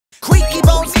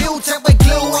mutant with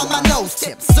glue on my nose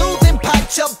tip. Soothing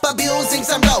patch up, abusing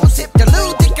some rosehip.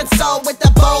 Deluded console with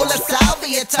a bowl of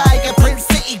salvia. Tiger print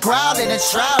city growling and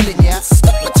shrouding, yeah.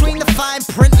 Stuck between the fine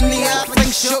print and the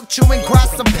earthlings. Shook, chewing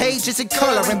grass on pages and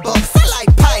colouring books. I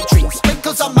like pipedreams,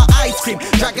 sprinkles on my ice cream.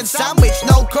 Dragon sandwich,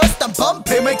 no crust, I'm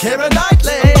bumping with Keira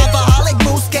Knightley. Bopper-holic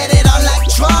moose, get it on like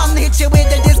Tron. Hit you with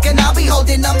the disc and I'll be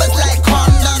holding numbers like Crom.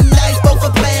 Nice both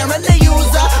a player and the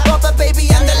user. Bopper baby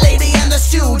and the lady and the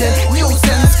student.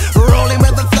 Nuisance, rolling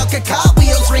with a flock of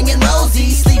cartwheels, ringing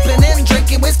rosies. Sleeping in,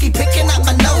 drinking whiskey, picking up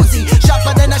my nosey.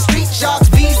 Sharper than a Street Sharks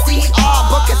VCR.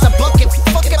 Buckets a bucket,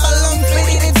 fuck it, my lungs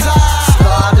fitting inside.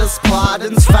 Stardust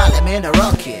pardons, phantom in a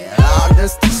rocket. Allowed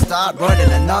us to start running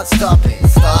and not stop it.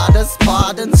 Stardust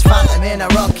pardons, phantom in a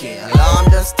rocket.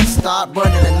 Alarmed us to start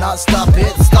running and not stop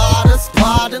it. Stardust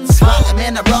pardons, phantom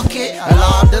in a rocket.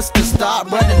 Alarmed us to start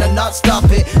running and not stop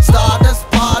it. Stardust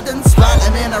pardons,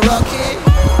 phantom in a rocket.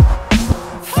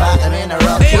 Phantom in a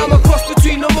rocket. Hey, I'm a cross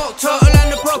between the mock turtle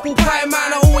and the purple pie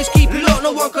man. I always keep it locked,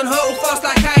 no one can hurtle fast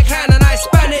like I can. And I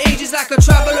span the ages like a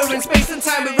traveller in space and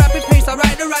time. With rapid pace I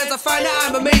write the rhymes, I find that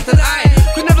I'm amazed that I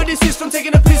could never desist from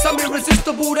taking a piss. I'm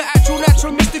irresistible, the actual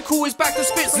natural mystical is back to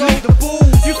spit. So leave the balls.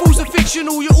 You fools are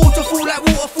fictional, you ought to fall like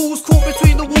waterfalls. Caught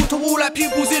between the wall to wall like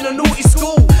pupils in a naughty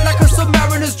school. Like a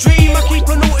submariner's dream, I keep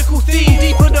a nautical theme.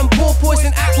 Deeper than porpoise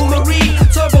in aquamarine.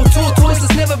 Turbo tortoise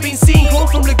that's never been seen. Grown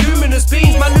from leguminous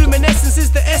beans. My luminescence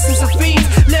is the essence of fiends.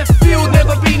 Left field,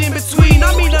 never been in between.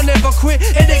 I mean I never quit.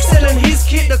 Edxl and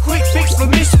Hizkit, the quick fix for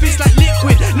misfits like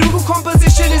liquid. Lyrical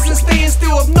composition isn't staying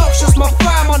still. Obnoxious, my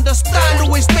fam, understand,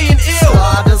 always staying ill.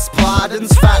 Stardust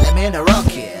pardons, phantom in a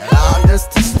rocket. Allowed us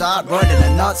to start running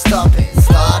and not stop it.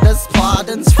 Stardust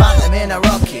pardons, phantom in a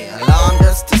rocket. Alarmed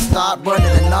us to start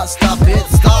running and not stop it.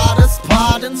 Stardust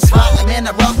pardons, phantom in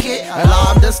a rocket.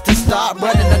 Alarmed us to start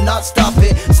running and not stop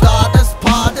it. Stardust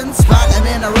pardons, phantom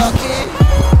in a rocket.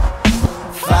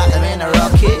 Phantom in a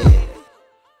rocket.